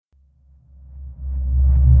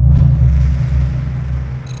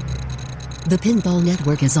The Pinball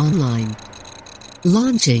Network is online.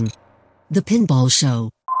 Launching The Pinball Show.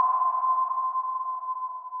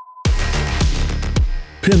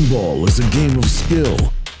 Pinball is a game of skill.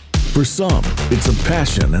 For some, it's a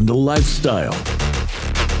passion and a lifestyle.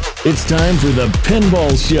 It's time for The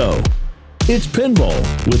Pinball Show. It's pinball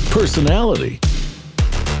with personality.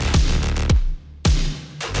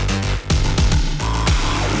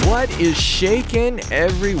 What is shaking,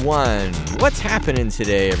 everyone? What's happening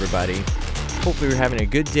today, everybody? Hopefully you're having a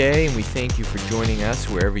good day, and we thank you for joining us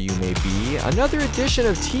wherever you may be. Another edition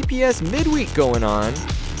of TPS Midweek going on.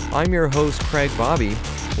 I'm your host, Craig Bobby.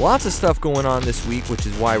 Lots of stuff going on this week, which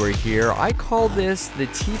is why we're here. I call this the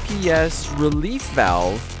TPS relief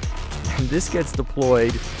valve, and this gets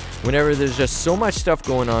deployed whenever there's just so much stuff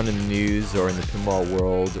going on in the news or in the pinball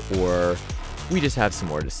world, or we just have some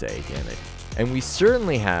more to say, damn it. And we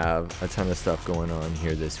certainly have a ton of stuff going on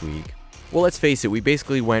here this week. Well, let's face it, we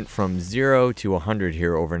basically went from 0 to 100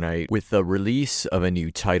 here overnight with the release of a new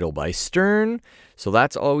title by Stern, so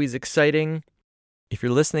that's always exciting. If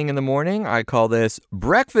you're listening in the morning, I call this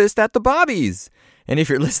Breakfast at the Bobby's. And if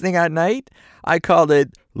you're listening at night, I called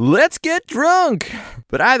it Let's Get Drunk.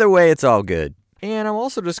 But either way, it's all good. And I'm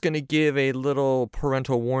also just going to give a little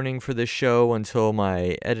parental warning for this show until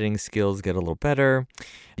my editing skills get a little better.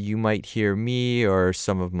 You might hear me or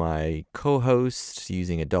some of my co-hosts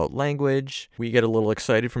using adult language. We get a little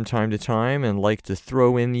excited from time to time and like to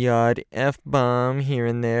throw in the odd F-bomb here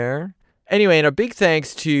and there. Anyway, and a big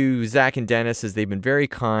thanks to Zach and Dennis, as they've been very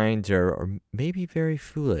kind or maybe very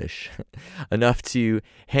foolish enough to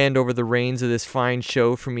hand over the reins of this fine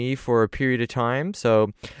show for me for a period of time.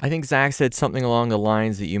 So I think Zach said something along the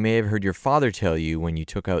lines that you may have heard your father tell you when you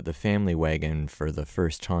took out the family wagon for the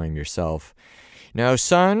first time yourself. Now,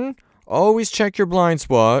 son, always check your blind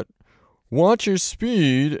spot, watch your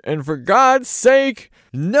speed, and for God's sake,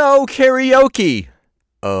 no karaoke.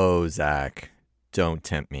 Oh, Zach, don't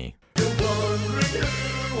tempt me.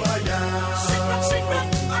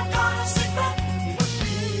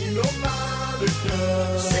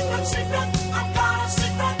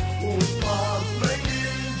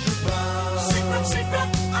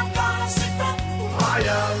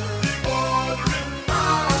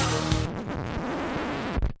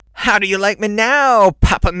 How do you like me now,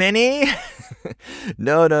 Papa Minnie?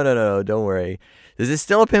 No, don't worry. This is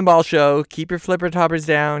still a pinball show. Keep your flipper toppers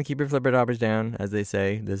down, as they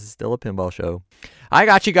say. This is still a pinball show. I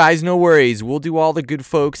got you guys, no worries. We'll do all the good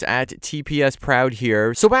folks at TPS proud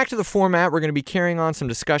here. So back to the format, we're going to be carrying on some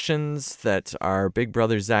discussions that our big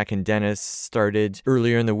brothers Zach and Dennis started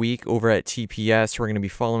earlier in the week over at TPS. We're going to be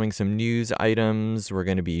following some news items. We're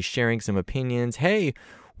going to be sharing some opinions. Hey,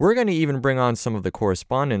 we're going to even bring on some of the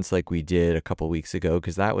correspondents like we did a couple weeks ago,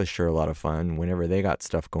 because that was sure a lot of fun. Whenever they got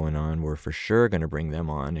stuff going on, we're for sure going to bring them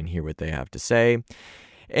on and hear what they have to say.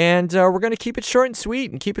 And we're going to keep it short and sweet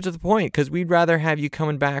and keep it to the point, because we'd rather have you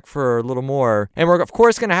coming back for a little more. And we're, of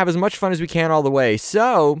course, going to have as much fun as we can all the way.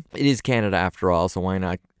 So it is Canada after all, so why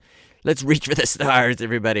not? Let's reach for the stars,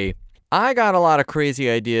 everybody. I got a lot of crazy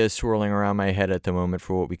ideas swirling around my head at the moment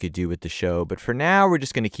for what we could do with the show, but for now, we're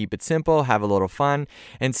just going to keep it simple, have a little fun,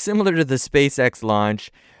 and similar to the SpaceX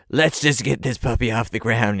launch, let's just get this puppy off the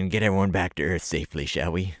ground and get everyone back to Earth safely,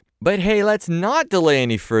 shall we? But hey, let's not delay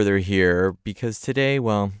any further here, because today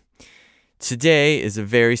is a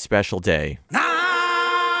very special day.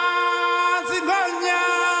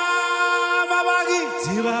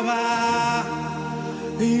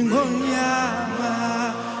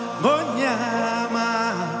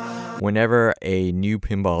 Whenever a new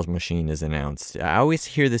pinball machine is announced, I always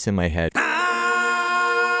hear this in my head.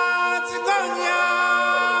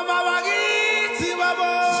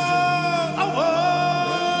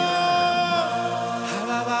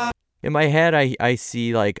 In my head, I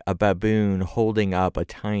see like a baboon holding up a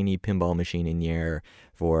tiny pinball machine in the air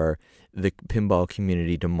for the pinball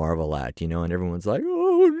community to marvel at, and everyone's like,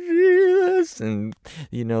 oh, Jesus! And,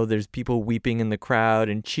 there's people weeping in the crowd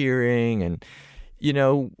and cheering, and,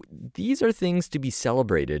 these are things to be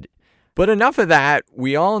celebrated. But enough of that.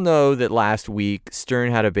 We all know that last week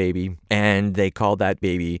Stern had a baby, and they called that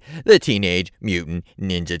baby the Teenage Mutant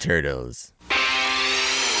Ninja Turtles.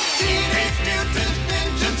 Teenage Mutant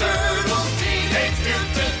Ninja Turtles, Teenage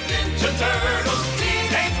Mutant Ninja Turtles,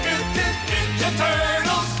 Teenage Mutant Ninja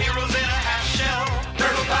Turtles, heroes in a half shell,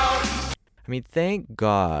 turtle power. I mean, thank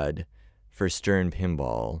God for Stern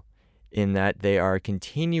Pinball in that they are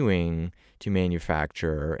continuing to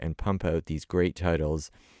manufacture and pump out these great titles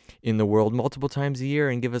in the world multiple times a year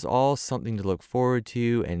and give us all something to look forward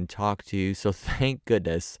to and talk to. So thank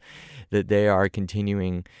goodness that they are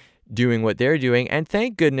continuing doing what they're doing. And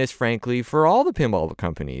thank goodness, frankly, for all the pinball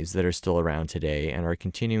companies that are still around today and are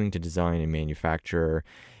continuing to design and manufacture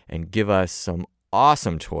and give us some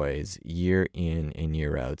awesome toys year in and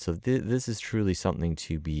year out. So this is truly something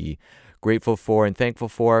to be grateful for and thankful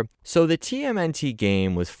for. So the TMNT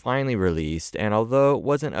game was finally released, and although it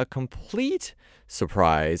wasn't a complete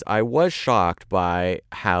surprise, I was shocked by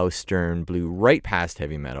how Stern blew right past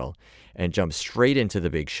heavy metal and jumped straight into the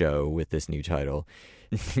big show with this new title.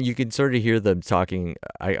 You can sort of hear them talking.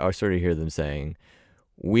 I sort of hear them saying,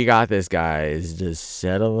 "We got this, guys. Just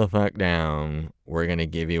settle the fuck down. We're going to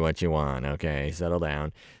give you what you want, okay? Settle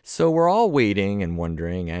down." So we're all waiting and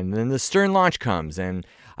wondering, and then the Stern launch comes, and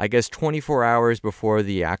I guess 24 hours before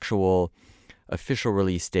the actual official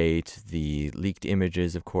release date, the leaked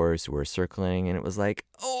images, of course, were circling, and it was like,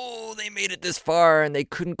 oh, they made it this far, and they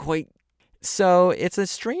couldn't quite. So it's a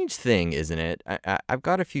strange thing, isn't it? I've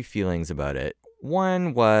got a few feelings about it.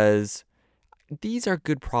 One was, these are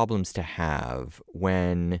good problems to have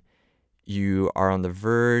when you are on the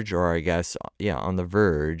verge, or I guess, on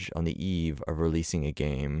the eve of releasing a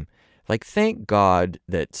game. Like, thank God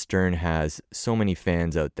that Stern has so many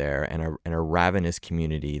fans out there and a ravenous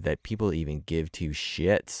community that people even give two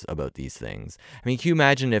shits about these things. I mean, can you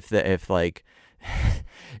imagine if if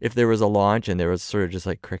there was a launch and there was sort of just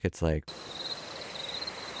like crickets, like...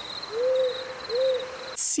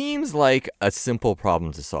 It seems like a simple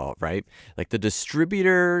problem to solve, right? Like the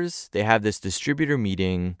distributors, they have this distributor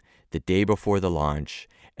meeting the day before the launch,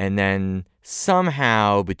 and then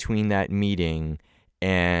somehow between that meeting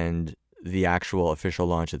and the actual official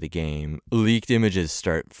launch of the game, leaked images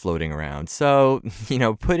start floating around. So, you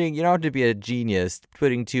don't have to be a genius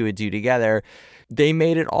putting two and two together. They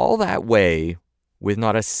made it all that way with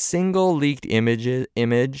not a single leaked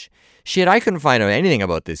image. Shit, I couldn't find out anything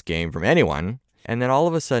about this game from anyone. And then all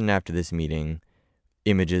of a sudden after this meeting,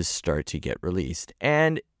 images start to get released.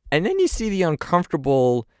 And then you see the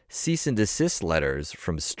uncomfortable cease and desist letters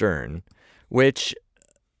from Stern, which...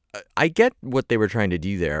 I get what they were trying to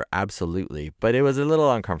do there, absolutely, but it was a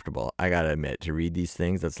little uncomfortable, I gotta admit, to read these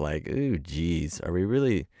things. It's like, ooh, geez, are we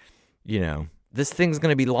really, this thing's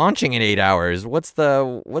gonna be launching in 8 hours. What's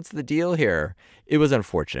the deal here? It was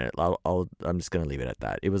unfortunate. I'm just gonna leave it at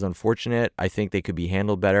that. It was unfortunate. I think they could be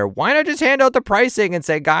handled better. Why not just hand out the pricing and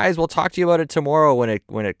say, guys, we'll talk to you about it tomorrow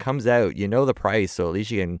when it comes out. You know the price, so at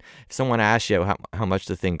least you can. If someone asks you how much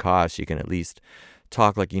the thing costs, you can at least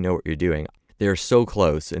talk like you know what you're doing. They're so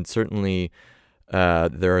close, and certainly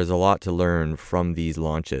there is a lot to learn from these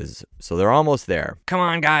launches. So they're almost there. Come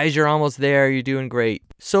on, guys, you're almost there. You're doing great.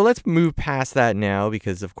 So let's move past that now,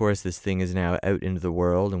 because, of course, this thing is now out into the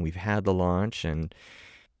world, and we've had the launch, and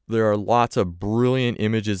there are lots of brilliant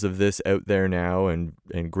images of this out there now, and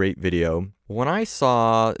great video. When I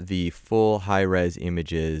saw the full high-res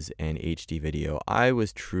images and HD video, I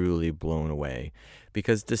was truly blown away,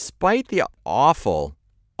 because despite the awful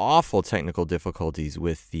technical difficulties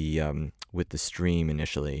with the stream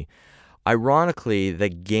initially, ironically, the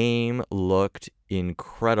game looked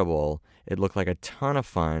incredible. It looked like a ton of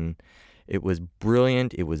fun. It was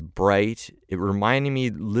brilliant. It was bright. It reminded me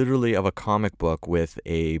literally of a comic book with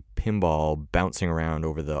a pinball bouncing around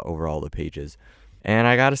over all the pages. And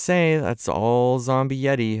I gotta say, that's all Zombie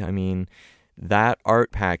Yeti. I mean, that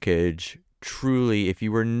art package... Truly, if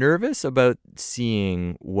you were nervous about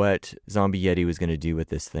seeing what Zombie Yeti was going to do with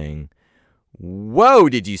this thing, whoa,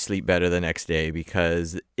 did you sleep better the next day,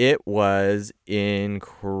 because it was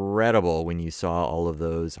incredible when you saw all of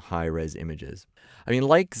those high-res images. I mean,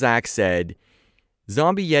 like Zach said,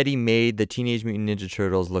 Zombie Yeti made the Teenage Mutant Ninja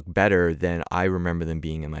Turtles look better than I remember them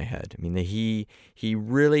being in my head. I mean, he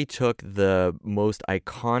really took the most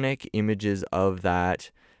iconic images of that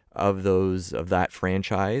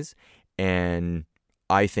franchise, and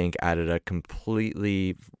I think added a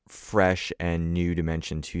completely fresh and new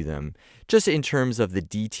dimension to them, just in terms of the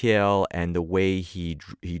detail and the way he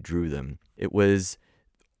drew them. It was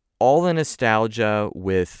all the nostalgia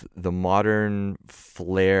with the modern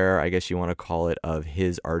flair, I guess you want to call it, of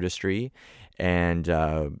his artistry. And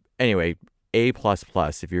anyway, A++,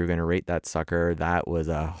 if you were going to rate that sucker, that was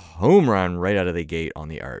a home run right out of the gate on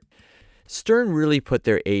the art. Stern really put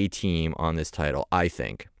their A team on this title, I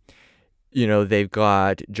think. They've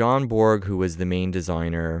got John Borg, who was the main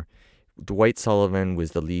designer. Dwight Sullivan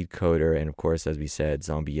was the lead coder. And of course, as we said,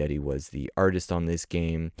 Zombie Yeti was the artist on this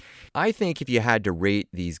game. I think if you had to rate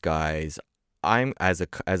these guys, as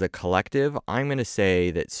a collective, I'm going to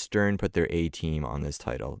say that Stern put their A team on this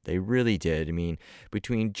title. They really did. I mean,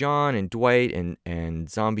 between John and Dwight and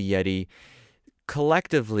Zombie Yeti,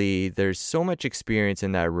 collectively, there's so much experience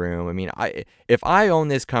in that room. I mean, if I own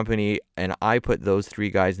this company and I put those three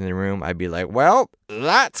guys in the room, I'd be like, well,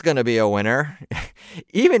 that's going to be a winner.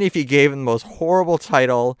 Even if you gave them the most horrible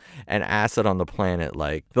title and asset on the planet,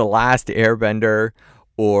 like The Last Airbender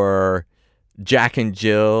or Jack and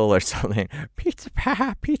Jill or something. Pizza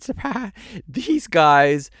pie. These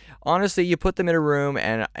guys, honestly, you put them in a room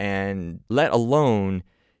and let alone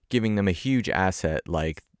giving them a huge asset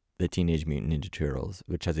like the Teenage Mutant Ninja Turtles,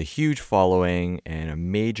 which has a huge following and a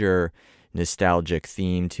major nostalgic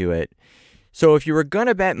theme to it. So if you were going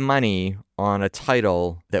to bet money on a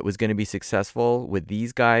title that was going to be successful with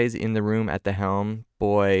these guys in the room at the helm,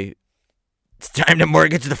 boy, it's time to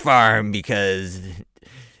mortgage the farm, because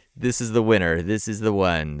this is the winner. This is the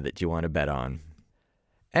one that you want to bet on.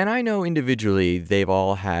 And I know individually they've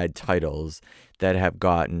all had titles that have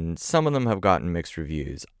gotten, some of them have gotten mixed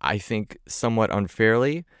reviews. I think somewhat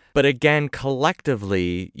unfairly. But again,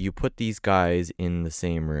 collectively, you put these guys in the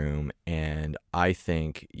same room, and I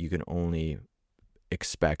think you can only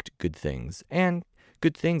expect good things. And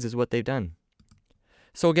good things is what they've done.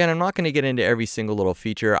 So again, I'm not going to get into every single little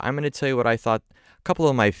feature. I'm going to tell you what I thought a couple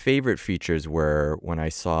of my favorite features were when I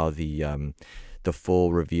saw the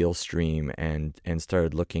full reveal stream and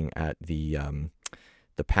started looking at the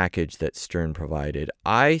package that Stern provided.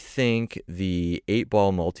 I think the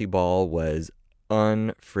 8-ball multi-ball was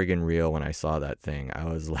unfriggin' real when I saw that thing. I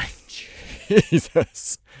was like,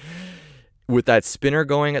 Jesus. With that spinner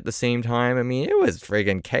going at the same time, I mean, it was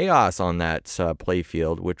friggin' chaos on that play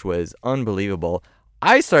field, which was unbelievable.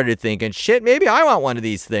 I started thinking, shit, maybe I want one of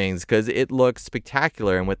these things because it looked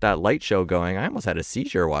spectacular. And with that light show going, I almost had a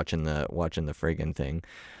seizure watching the friggin' thing.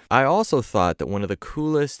 I also thought that one of the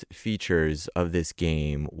coolest features of this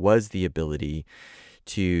game was the ability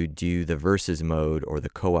to do the versus mode, or the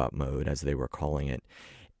co-op mode as they were calling it.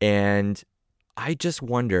 And I just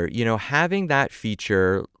wonder, having that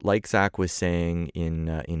feature, like Zach was saying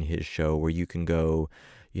in his show, where you can go,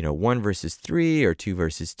 1 versus 3 or 2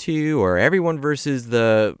 versus 2, or everyone versus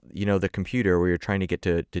the computer, where you're trying to get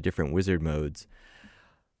to different wizard modes.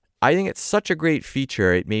 I think it's such a great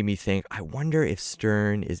feature. It made me think, I wonder if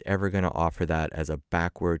Stern is ever going to offer that as a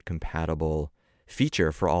backward compatible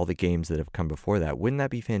feature for all the games that have come before that. Wouldn't that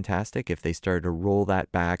be fantastic if they started to roll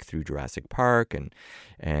that back through Jurassic Park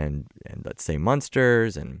and let's say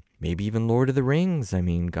Monsters, and maybe even Lord of the Rings? I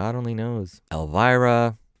mean, God only knows.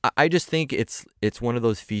 Elvira. I just think it's one of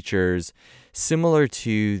those features similar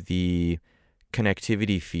to the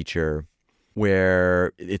connectivity feature,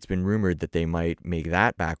 where it's been rumored that they might make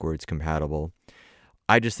that backwards compatible.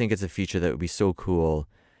 I just think it's a feature that would be so cool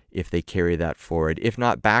if they carry that forward. If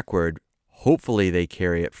not backward, hopefully they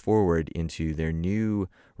carry it forward into their new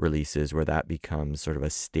releases, where that becomes sort of a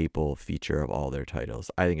staple feature of all their titles.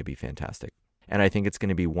 I think it'd be fantastic. And I think it's going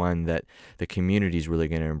to be one that the community is really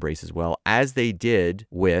going to embrace as well, as they did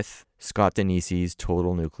with Scott Denise's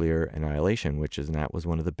Total Nuclear Annihilation, that was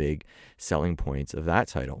one of the big selling points of that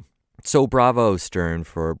title. So bravo, Stern,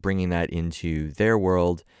 for bringing that into their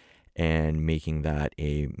world and making that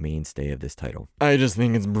a mainstay of this title. I just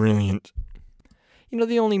think it's brilliant.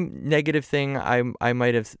 The only negative thing I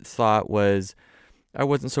might have thought was I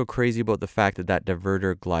wasn't so crazy about the fact that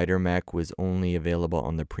diverter glider mech was only available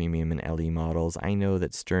on the premium and LE models. I know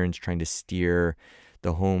that Stern's trying to steer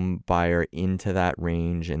the home buyer into that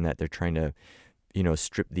range, and that they're trying to,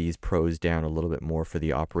 strip these pros down a little bit more for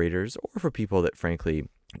the operators, or for people that frankly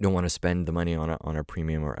don't want to spend the money on a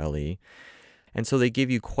premium or LE. And so they give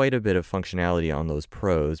you quite a bit of functionality on those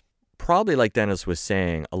pros. Probably, like Dennis was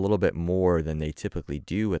saying, a little bit more than they typically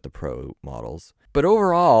do with the pro models. But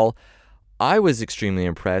overall, I was extremely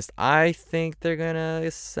impressed. I think they're going to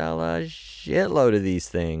sell a shitload of these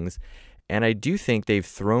things. And I do think they've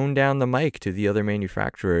thrown down the mic to the other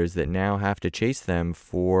manufacturers that now have to chase them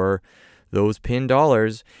for those pin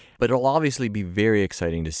dollars. But it'll obviously be very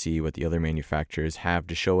exciting to see what the other manufacturers have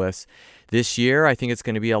to show us this year. I think it's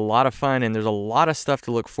going to be a lot of fun, and there's a lot of stuff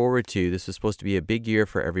to look forward to. This is supposed to be a big year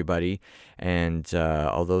for everybody, and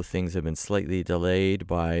although things have been slightly delayed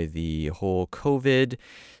by the whole COVID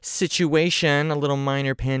situation, a little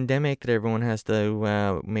minor pandemic that everyone has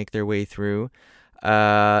to make their way through,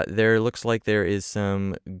 there looks like there is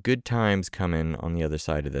some good times coming on the other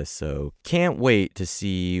side of this. So can't wait to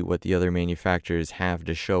see what the other manufacturers have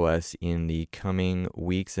to show us in the coming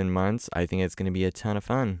weeks and months. I think it's going to be a ton of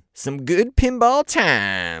fun. Some good pinball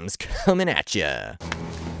times coming at ya.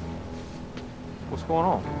 What's going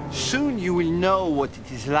on? Soon you will know what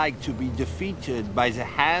it is like to be defeated by the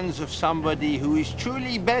hands of somebody who is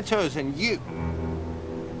truly better than you.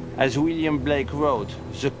 As William Blake wrote,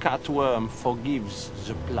 the cutworm forgives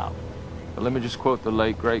the plow. But let me just quote the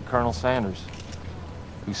late, great Colonel Sanders,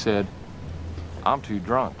 who said, "I'm too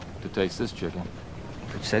drunk to taste this chicken."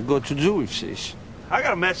 What's that got to do with this? I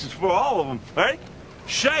got a message for all of them. Ready?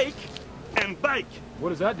 Shake and bake. What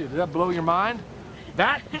does that do? Does that blow your mind?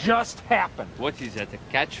 That just happened. What is that, a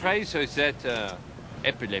catchphrase, or is that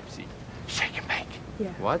epilepsy? Shake and bake.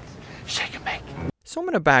 What? Shake and bake. So I'm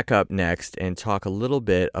going to back up next and talk a little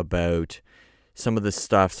bit about some of the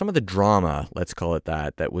stuff, some of the drama, let's call it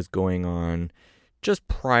that was going on just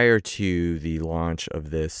prior to the launch of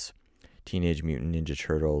this Teenage Mutant Ninja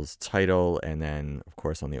Turtles title. And then, of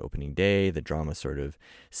course, on the opening day, the drama sort of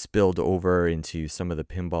spilled over into some of the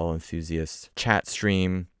pinball enthusiasts chat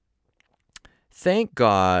stream. Thank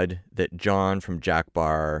God that John from Jack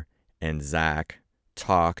Bar and Zach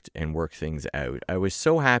talked and worked things out. I was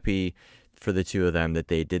so happy for the two of them that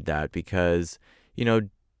they did that because, you know,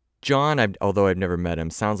 John, although I've never met him,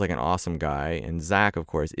 sounds like an awesome guy. And Zach, of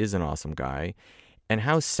course, is an awesome guy. And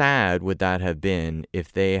how sad would that have been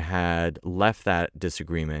if they had left that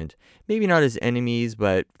disagreement, maybe not as enemies,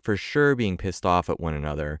 but for sure being pissed off at one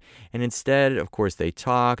another. And instead, of course, they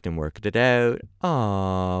talked and worked it out.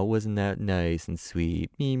 Aw, wasn't that nice and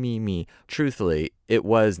sweet? Me. Truthfully, it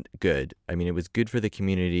was good. I mean, it was good for the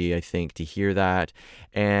community, I think, to hear that.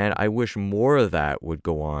 And I wish more of that would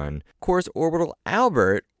go on. Of course, Orbital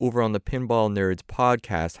Albert over on the Pinball Nerds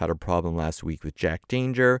podcast had a problem last week with Jack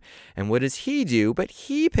Danger. And what does he do? But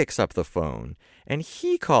he picks up the phone and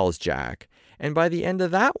he calls Jack. And by the end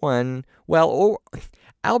of that one, well,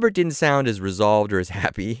 Albert didn't sound as resolved or as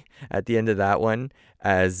happy at the end of that one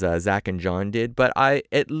as Zach and John did. But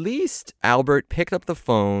at least Albert picked up the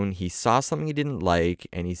phone. He saw something he didn't like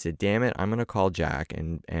and he said, damn it, I'm going to call Jack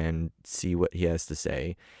and see what he has to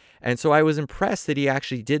say. And so I was impressed that he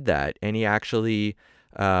actually did that. And he actually,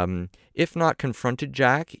 if not confronted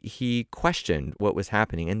Jack, he questioned what was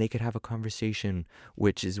happening and they could have a conversation,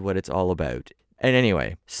 which is what it's all about. And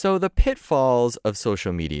anyway, so the pitfalls of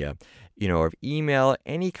social media, you know, of email,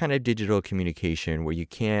 any kind of digital communication where you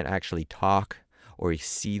can't actually talk or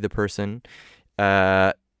see the person,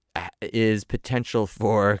 is potential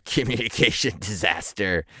for communication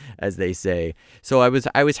disaster, as they say. So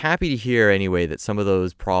I was happy to hear anyway that some of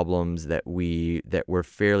those problems that were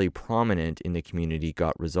fairly prominent in the community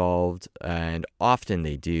got resolved, and often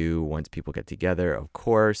they do once people get together, of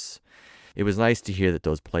course. It was nice to hear that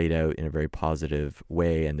those played out in a very positive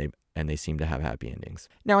way, and they seem to have happy endings.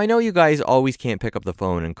 Now, I know you guys always can't pick up the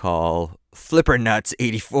phone and call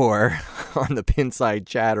Flippernuts84 on the Pinside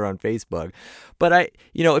chat or on Facebook, but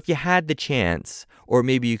if you had the chance, or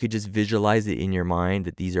maybe you could just visualize it in your mind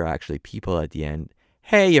that these are actually people at the end.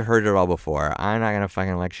 Hey, you've heard it all before. I'm not going to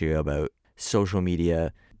fucking lecture you about social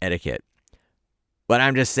media etiquette, but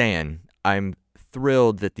I'm just saying, I'm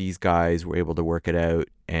thrilled that these guys were able to work it out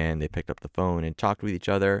and they picked up the phone and talked with each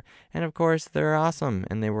other. And of course, they're awesome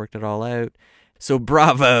and they worked it all out. So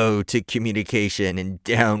bravo to communication and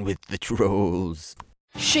down with the trolls.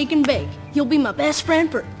 Shake and bake. You'll be my best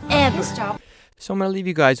friend forever. Stop. So I'm going to leave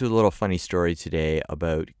you guys with a little funny story today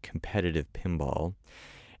about competitive pinball.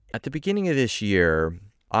 At the beginning of this year,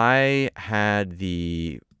 I had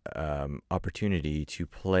the opportunity to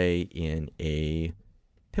play in a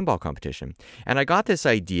pinball competition. And I got this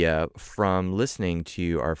idea from listening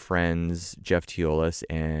to our friends Jeff Teolis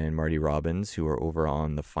and Marty Robbins, who are over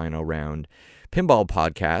on the Final Round Pinball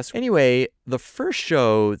podcast. Anyway, the first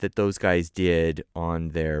show that those guys did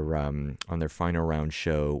on their Final Round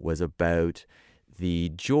show was about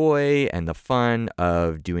the joy and the fun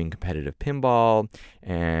of doing competitive pinball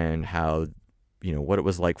and how, what it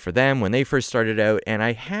was like for them when they first started out. And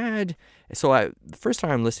the first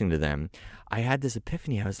time I'm listening to them, I had this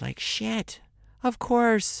epiphany. I was like, shit, of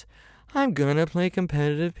course, I'm going to play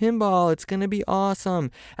competitive pinball. It's going to be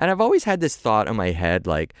awesome. And I've always had this thought in my head,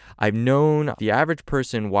 like I've known the average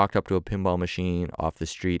person walked up to a pinball machine off the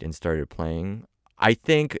street and started playing. I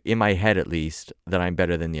think, in my head at least, that I'm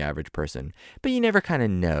better than the average person. But you never kind of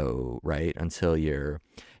know, right? Until you're,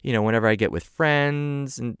 whenever I get with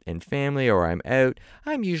friends and family or I'm out,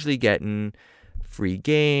 I'm usually getting free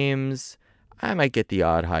games. I might get the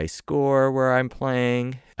odd high score where I'm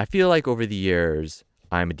playing. I feel like over the years,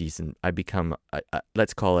 I become,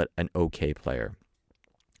 let's call it an okay player.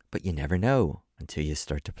 But you never know until you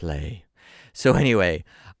start to play. So anyway,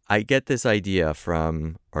 I get this idea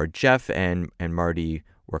or Jeff and Marty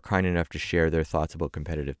were kind enough to share their thoughts about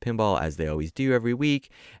competitive pinball, as they always do every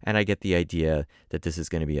week. And I get the idea that this is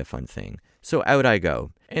going to be a fun thing. So out I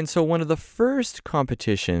go. And so one of the first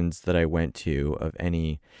competitions that I went to of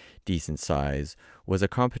any decent size was a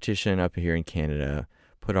competition up here in Canada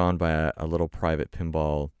put on by a little private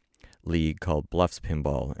pinball league called Bluffs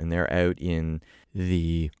Pinball, and they're out in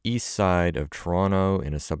the east side of Toronto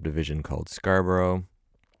in a subdivision called Scarborough.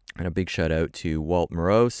 And a big shout out to Walt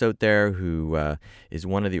Morose out there, who is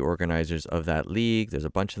one of the organizers of that league. There's a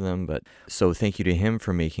bunch of them, but so thank you to him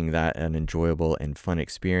for making that an enjoyable and fun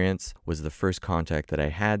experience. Was the first contact that I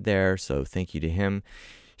had there, so thank you to him.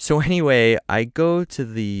 So anyway, I go to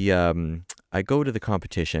the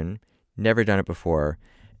competition. Never done it before.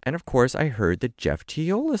 And of course, I heard that Jeff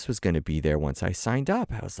Teolis was going to be there once I signed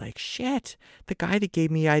up. I was like, shit, the guy that gave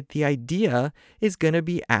me the idea is going to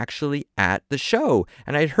be actually at the show.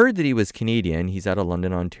 And I'd heard that he was Canadian. He's out of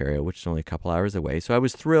London, Ontario, which is only a couple hours away. So I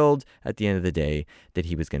was thrilled at the end of the day that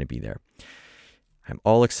he was going to be there. I'm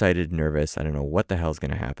all excited, nervous. I don't know what the hell's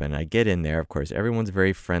going to happen. I get in there. Of course, everyone's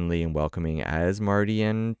very friendly and welcoming, as Marty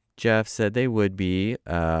and Jeff said they would be,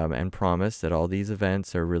 and promised that all these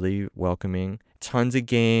events are really welcoming. Tons of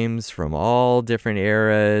games from all different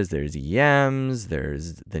eras. There's EMs,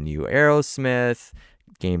 there's the new Aerosmith,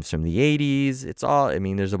 games from the 80s. It's all, I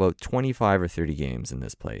mean, there's about 25 or 30 games in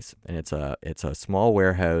this place. And it's a small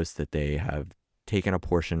warehouse that they have taken a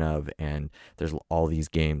portion of, and there's all these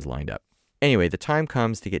games lined up. Anyway, the time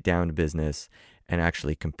comes to get down to business and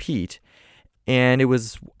actually compete. And it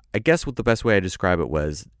was, I guess what the best way I describe it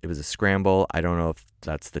was a scramble. I don't know if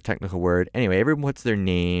that's the technical word. Anyway, everyone puts their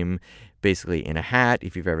name basically in a hat.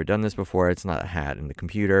 If you've ever done this before, it's not a hat, in the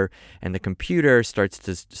computer. And the computer starts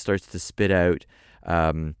to spit out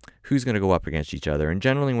who's going to go up against each other. And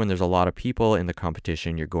generally, when there's a lot of people in the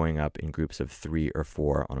competition, you're going up in groups of 3 or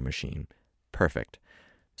 4 on a machine. Perfect.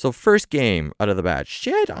 So first game out of the bat.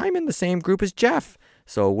 Shit, I'm in the same group as Jeff.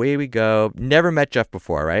 So away we go. Never met Jeff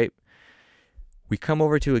before, right? We come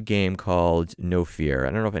over to a game called No Fear. I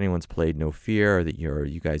don't know if anyone's played No Fear or that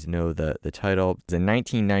you guys know the title. It's a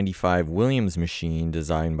 1995 Williams machine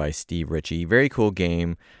designed by Steve Ritchie. Very cool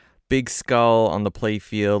game. Big skull on the play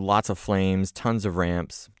field, lots of flames, tons of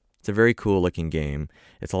ramps. It's a very cool looking game.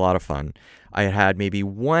 It's a lot of fun. I had maybe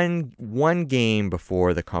one game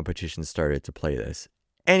before the competition started to play this.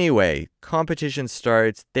 Anyway, competition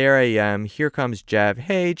starts. There I am. Here comes Jeff.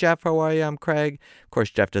 Hey, Jeff, how are you? I'm Craig. Of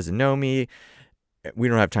course, Jeff doesn't know me. We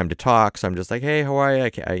don't have time to talk, so I'm just like, hey, how are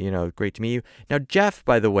you? Great to meet you. Now, Jeff,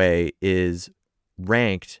 by the way, is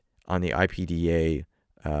ranked on the IPDA,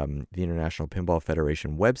 the International Pinball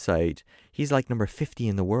Federation website. He's like number 50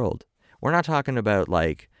 in the world. We're not talking about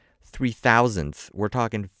like 3,000th. We're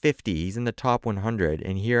talking 50. He's in the top 100,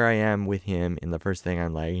 and here I am with him in the first thing.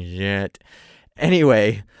 I'm like, shit.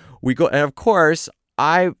 Anyway, we go, and of course,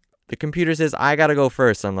 the computer says I gotta go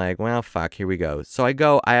first. I'm like, well, fuck, here we go. So I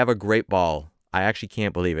go, I have a great ball. I actually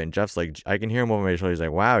can't believe it. And Jeff's like, I can hear him over my shoulder. He's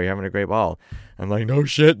like, wow, you're having a great ball. I'm like, no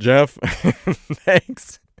shit, Jeff.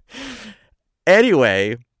 Thanks.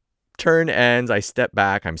 Anyway, turn ends. I step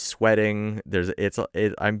back. I'm sweating.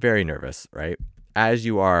 I'm very nervous, right? As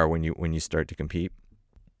you are when you start to compete.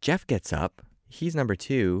 Jeff gets up. He's number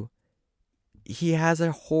 2. He has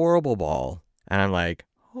a horrible ball. And I'm like,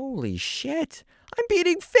 holy shit. I'm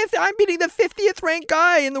beating the 50th ranked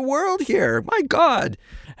guy in the world here. My God.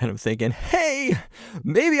 And I'm thinking, hey,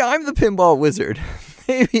 maybe I'm the pinball wizard.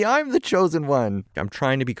 Maybe I'm the chosen one. I'm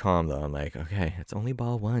trying to be calm, though. I'm like, okay, it's only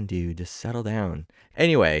ball 1, dude. Just settle down.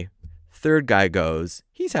 Anyway, third guy goes.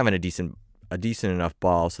 He's having a decent enough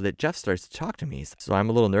ball so that Jeff starts to talk to me. So I'm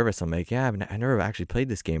a little nervous. I'm like, yeah, I never actually played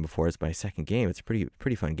this game before. It's my second game. It's a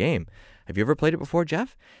pretty fun game. Have you ever played it before,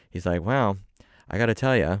 Jeff? He's like, well, I got to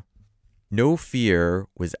tell you, No Fear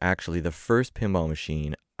was actually the first pinball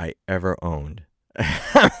machine I ever owned.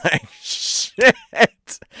 I'm like, shit.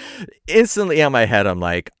 Instantly on my head, I'm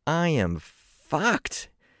like, I am fucked.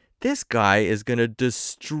 This guy is going to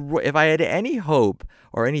destroy. If I had any hope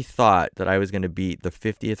or any thought that I was going to beat the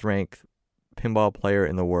 50th ranked pinball player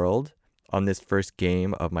in the world on this first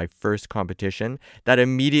game of my first competition, that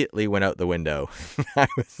immediately went out the window. I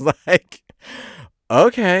was like,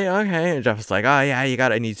 okay. And Jeff was like, oh yeah,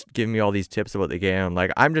 and he's giving me all these tips about the game. I'm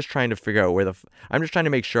like, I'm just trying to figure out I'm just trying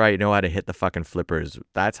to make sure I know how to hit the fucking flippers.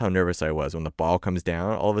 That's how nervous I was. When the ball comes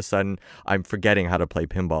down, all of a sudden, I'm forgetting how to play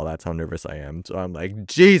pinball. That's how nervous I am. So I'm like,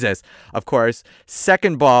 Jesus. Of course,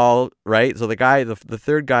 second ball, right? So the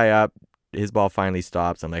third guy up, his ball finally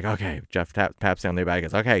stops. I'm like, okay. Jeff taps down the back.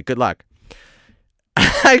 Goes, okay, good luck.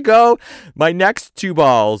 I go, my next 2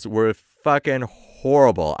 balls were fucking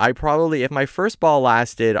horrible. If my first ball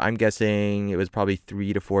lasted, I'm guessing it was probably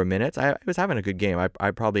 3 to 4 minutes. I was having a good game.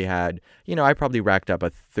 I probably had, I probably racked up a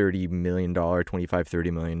 $30 million, 25,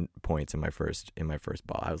 30 million points in my first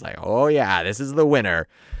ball. I was like, oh yeah, this is the winner.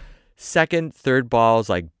 Second, third balls,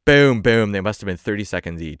 like boom, boom. They must have been 30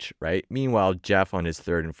 seconds each, right? Meanwhile, Jeff on his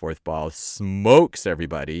third and fourth ball smokes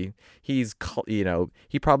everybody. He's,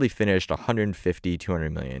 he probably finished 150, 200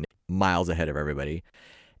 million miles ahead of everybody.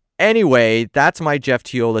 Anyway, that's my Jeff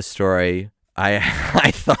Teola story.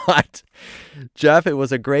 I thought, Jeff, it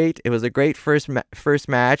was a great first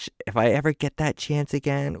match. If I ever get that chance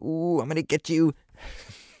again, ooh, I'm gonna get you.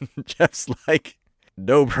 Jeff's like,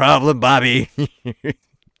 no problem, Bobby.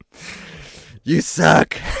 You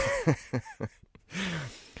suck.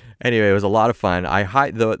 Anyway, it was a lot of fun.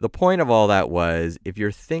 The point of all that was, if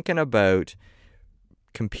you're thinking about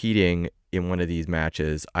competing in one of these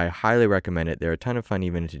matches, I highly recommend it. They're a ton of fun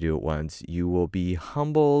even to do it once. You will be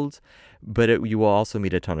humbled, but you will also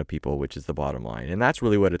meet a ton of people, which is the bottom line. And that's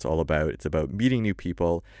really what it's all about. It's about meeting new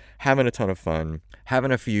people, having a ton of fun,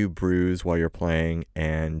 having a few brews while you're playing,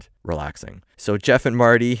 and relaxing. So Jeff and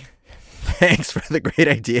Marty, thanks for the great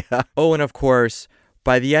idea. Oh, and of course,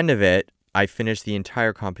 by the end of it, I finished the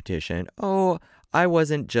entire competition. Oh, I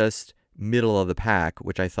wasn't just middle of the pack,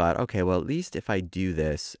 which I thought, okay, well, at least if I do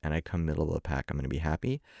this and I come middle of the pack, I'm going to be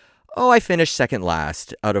happy. Oh, I finished second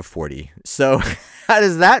last out of 40. So how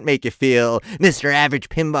does that make you feel, Mr. Average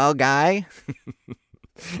Pinball Guy?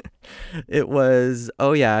 It was,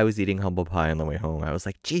 oh yeah, I was eating humble pie on the way home. I was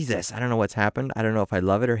like, Jesus, I don't know what's happened. I don't know if I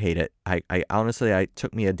love it or hate it. I honestly, it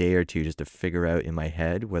took me a day or two just to figure out in my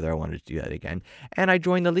head whether I wanted to do that again. And I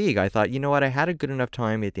joined the league. I thought, you know what? I had a good enough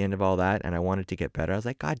time at the end of all that, and I wanted to get better. I was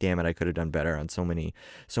like, God damn it, I could have done better on so many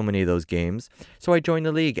of those games. So I joined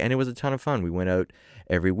the league, and it was a ton of fun. We went out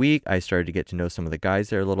every week. I started to get to know some of the guys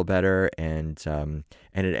there a little better, and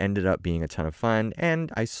it ended up being a ton of fun.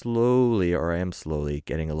 And I am slowly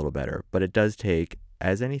getting a little better. But it does take,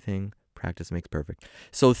 as anything, practice makes perfect.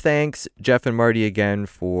 So thanks, Jeff and Marty, again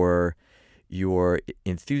for your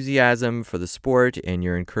enthusiasm for the sport and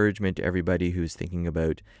your encouragement to everybody who's thinking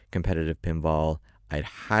about competitive pinball. I'd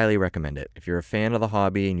highly recommend it. If you're a fan of the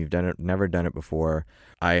hobby and you've never done it before,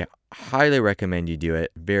 I highly recommend you do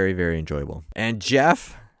it. Very, very enjoyable. And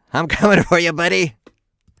Jeff, I'm coming for you, buddy.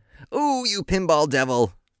 Ooh, you pinball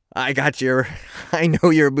devil. I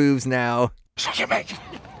know your moves now. Shake and bake.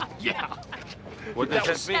 Yeah. What does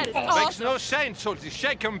that mean? That is Makes awesome. no sense. So it's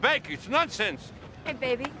shake and bake. It's nonsense. Hey,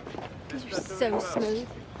 baby. You're so smooth.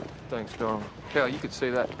 Thanks, darling. Hell, you could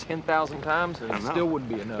say that 10,000 times and it still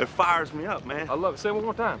wouldn't be enough. It fires me up, man. I love it. Say it one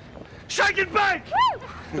more time. Shake and bake.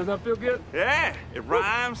 Does that feel good? Yeah, it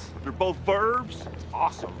rhymes. They're both verbs.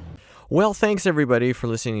 Awesome. Well, thanks everybody for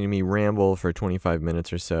listening to me ramble for 25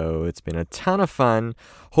 minutes or so. It's been a ton of fun.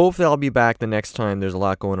 Hopefully I'll be back the next time. There's a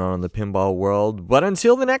lot going on in the pinball world. But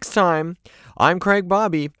until the next time, I'm Craig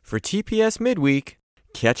Bobby for TPS Midweek.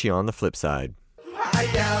 Catch you on the flip side.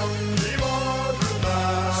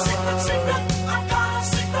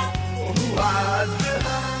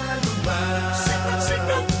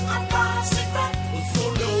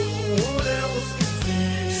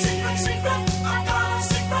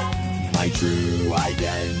 My true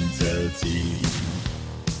identity.